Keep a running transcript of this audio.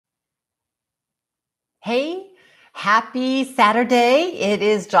Hey, happy Saturday. It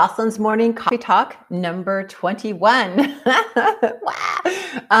is Jocelyn's Morning Coffee Talk number 21.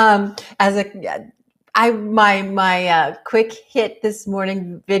 Wow. As a my quick hit this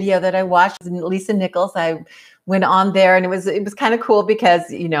morning video that I watched was Lisa Nichols. I went on there and it was kind of cool because,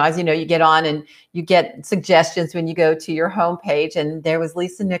 as you know, you get on and you get suggestions when you go to your homepage, and there was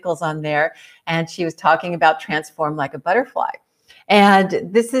Lisa Nichols on there, and she was talking about transform like a butterfly.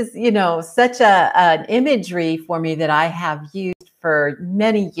 And this is, such an imagery for me that I have used for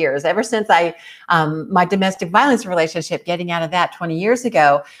many years, ever since my domestic violence relationship, getting out of that 20 years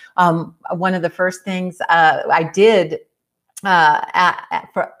ago. One of the first things I did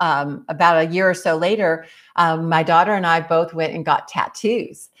for about a year or so later, my daughter and I both went and got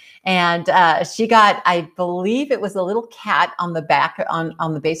tattoos. And she got, I believe it was a little cat on the back,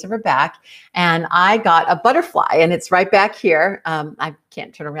 on the base of her back. And I got a butterfly, and it's right back here. I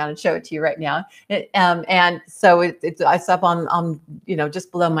can't turn around and show it to you right now. And so it's up on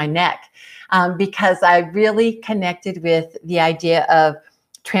just below my neck, because I really connected with the idea of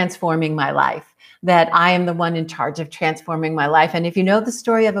transforming my life, that I am the one in charge of transforming my life. And if you know the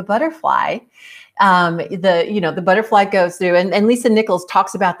story of a butterfly, the butterfly goes through, and Lisa Nichols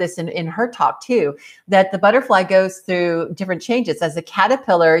talks about this in her talk too, that the butterfly goes through different changes. As a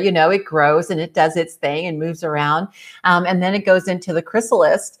caterpillar, it grows and it does its thing and moves around. And then it goes into the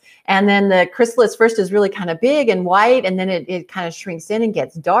chrysalis. And then the chrysalis first is really kind of big and white, and then it kind of shrinks in and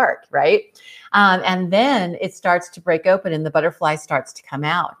gets dark, right? And then it starts to break open and the butterfly starts to come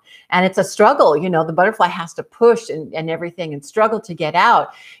out. And it's a struggle, the butterfly has to push and everything and struggle to get out,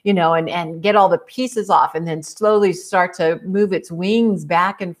 and get all the pieces off, and then slowly start to move its wings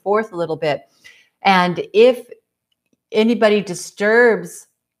back and forth a little bit. And if anybody disturbs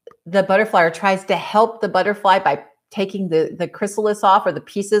the butterfly or tries to help the butterfly by taking the chrysalis off or the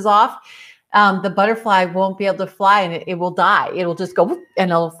pieces off, the butterfly won't be able to fly, and it will die. It'll just go whoop,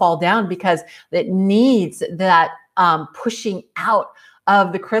 and it'll fall down, because it needs that pushing out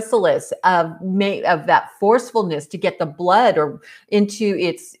of the chrysalis, of that forcefulness to get the blood or into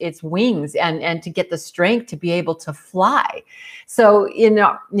its wings, and to get the strength to be able to fly. So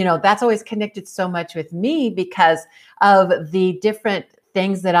that's always connected so much with me because of the different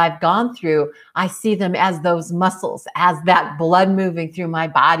things that I've gone through. I see them as those muscles, as that blood moving through my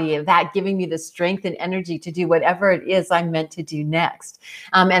body, and that giving me the strength and energy to do whatever it is I'm meant to do next.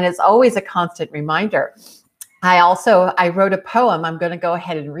 And it's always a constant reminder. I wrote a poem. I'm going to go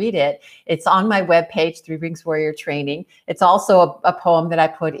ahead and read it. It's on my webpage, Three Rings Warrior Training. It's also a poem that I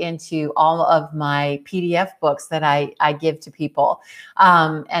put into all of my PDF books that I give to people,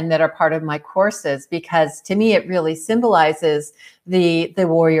 and that are part of my courses, because to me, it really symbolizes the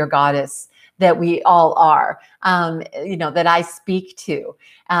warrior goddess that we all are, that I speak to,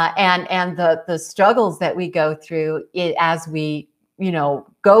 and the struggles that we go through as we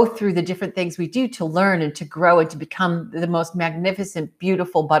go through the different things we do to learn and to grow and to become the most magnificent,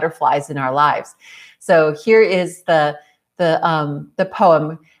 beautiful butterflies in our lives. So here is the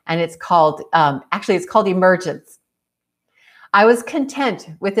poem, and it's called, it's called Emergence. I was content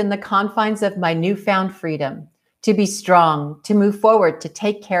within the confines of my newfound freedom to be strong, to move forward, to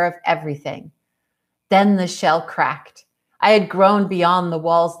take care of everything. Then the shell cracked. I had grown beyond the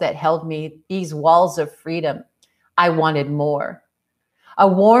walls that held me, these walls of freedom. I wanted more. A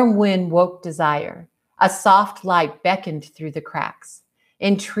warm wind woke desire. A soft light beckoned through the cracks.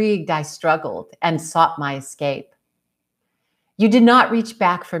 Intrigued, I struggled and sought my escape. You did not reach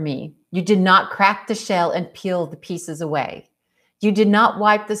back for me. You did not crack the shell and peel the pieces away. You did not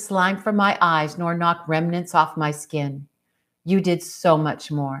wipe the slime from my eyes, nor knock remnants off my skin. You did so much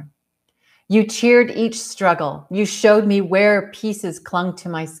more. You cheered each struggle. You showed me where pieces clung to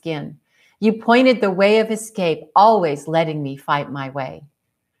my skin. You pointed the way of escape, always letting me fight my way.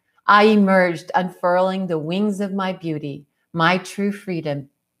 I emerged, unfurling the wings of my beauty, my true freedom,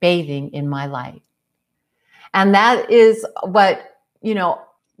 bathing in my light. And that is what,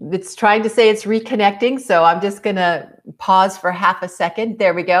 it's trying to say. It's reconnecting. So I'm just going to pause for half a second.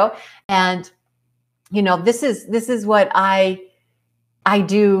 There we go. And, this is what I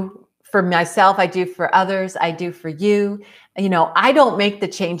do for myself. I do for others. I do for you. I don't make the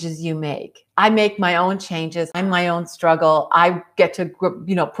changes you make. I make my own changes. I'm my own struggle. I get to,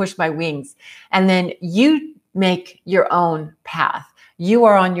 push my wings. And then you make your own path. You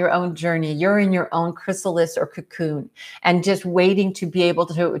are on your own journey. You're in your own chrysalis or cocoon, and just waiting to be able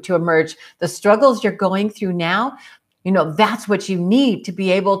to emerge. The struggles you're going through now, that's what you need to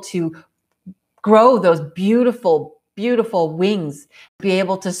be able to grow those beautiful, beautiful wings, be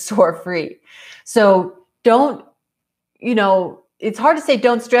able to soar free. So don't, it's hard to say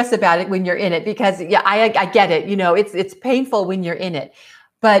don't stress about it when you're in it, because yeah, I get it. It's painful when you're in it,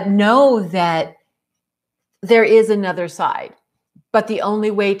 but know that there is another side. But the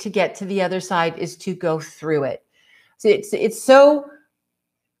only way to get to the other side is to go through it. So it's so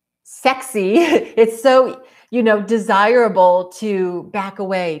sexy. It's so, desirable to back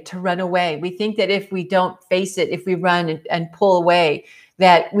away, to run away. We think that if we don't face it, if we run and pull away,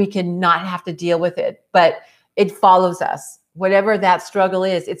 that we can not have to deal with it. But it follows us. Whatever that struggle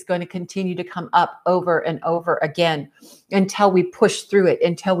is, it's going to continue to come up over and over again until we push through it,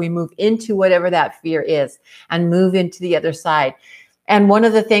 until we move into whatever that fear is and move into the other side. And one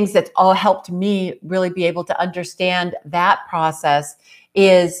of the things that's all helped me really be able to understand that process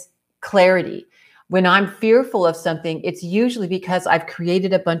is clarity. When I'm fearful of something, it's usually because I've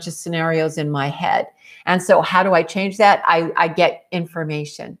created a bunch of scenarios in my head. And so how do I change that? I get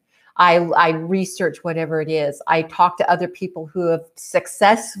information. I research whatever it is. I talk to other people who have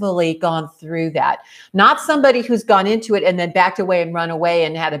successfully gone through that. Not somebody who's gone into it and then backed away and run away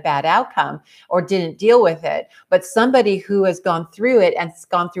and had a bad outcome or didn't deal with it, but somebody who has gone through it and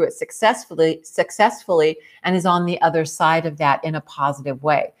gone through it successfully and is on the other side of that in a positive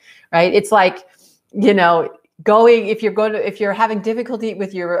way, right? It's like, if you're having difficulty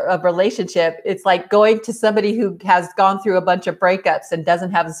with your relationship, it's like going to somebody who has gone through a bunch of breakups and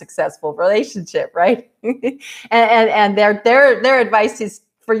doesn't have a successful relationship, right? and their advice is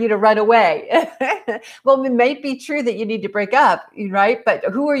for you to run away. Well, it may be true that you need to break up, right? But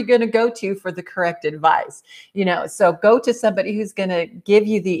who are you going to go to for the correct advice? So go to somebody who's going to give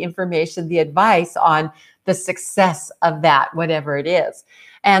you the information, the advice on the success of that, whatever it is.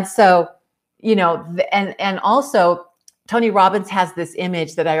 And so, and also Tony Robbins has this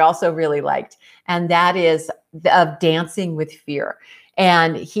image that I also really liked, and that is of dancing with fear.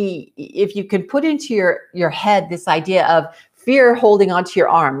 And if you could put into your head this idea of fear holding onto your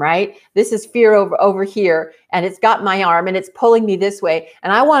arm, right? This is fear over here, and it's got my arm and it's pulling me this way,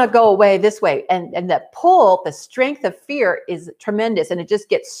 and I want to go away this way. And that pull, the strength of fear is tremendous, and it just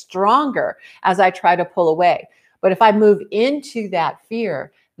gets stronger as I try to pull away. But if I move into that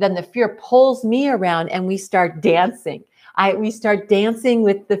fear, then the fear pulls me around and we start dancing. We start dancing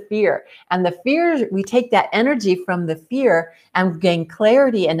with the fear. And the fear, we take that energy from the fear and gain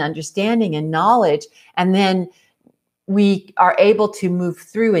clarity and understanding and knowledge. And then we are able to move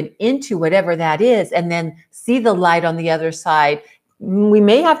through and into whatever that is, and then see the light on the other side. We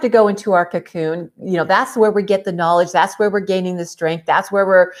may have to go into our cocoon. That's where we get the knowledge. That's where we're gaining the strength. That's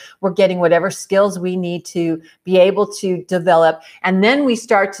where we're getting whatever skills we need to be able to develop. And then we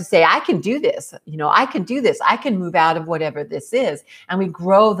start to say, I can do this. I can do this. I can move out of whatever this is. And we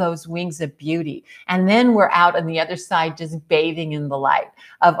grow those wings of beauty. And then we're out on the other side, just bathing in the light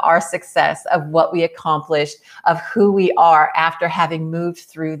of our success, of what we accomplished, of who we are after having moved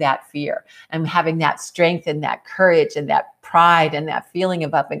through that fear and having that strength and that courage and that pride and that feeling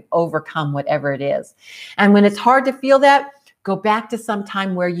of having overcome whatever it is. And when it's hard to feel that, go back to some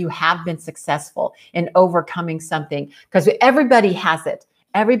time where you have been successful in overcoming something, because everybody has it.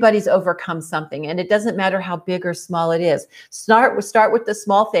 Everybody's overcome something, and it doesn't matter how big or small it is. Start with the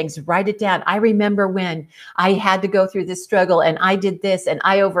small things. Write it down. I remember when I had to go through this struggle and I did this and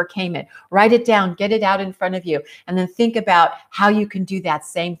I overcame it. Write it down, get it out in front of you, and then think about how you can do that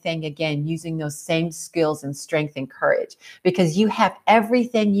same thing again using those same skills and strength and courage, because you have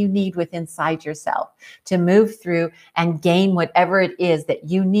everything you need within inside yourself to move through and gain whatever it is that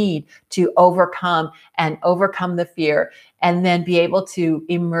you need to overcome the fear, and then be able to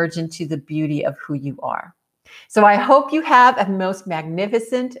emerge into the beauty of who you are. So I hope you have a most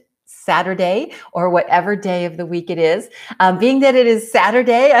magnificent Saturday, or whatever day of the week it is. Being that it is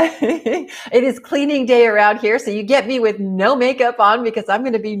Saturday, it is cleaning day around here. So you get me with no makeup on, because I'm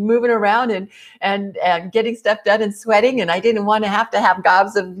going to be moving around and getting stuff done and sweating. And I didn't want to have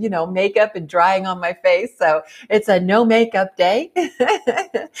gobs of, makeup and drying on my face. So it's a no makeup day.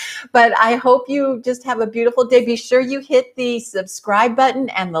 But I hope you just have a beautiful day. Be sure you hit the subscribe button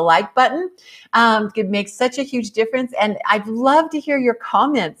and the like button. It makes such a huge difference. And I'd love to hear your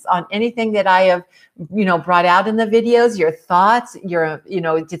comments on anything that I have, brought out in the videos, your thoughts,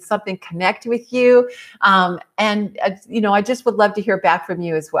 did something connect with you? I just would love to hear back from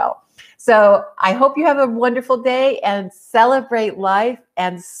you as well. So I hope you have a wonderful day and celebrate life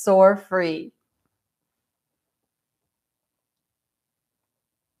and soar free.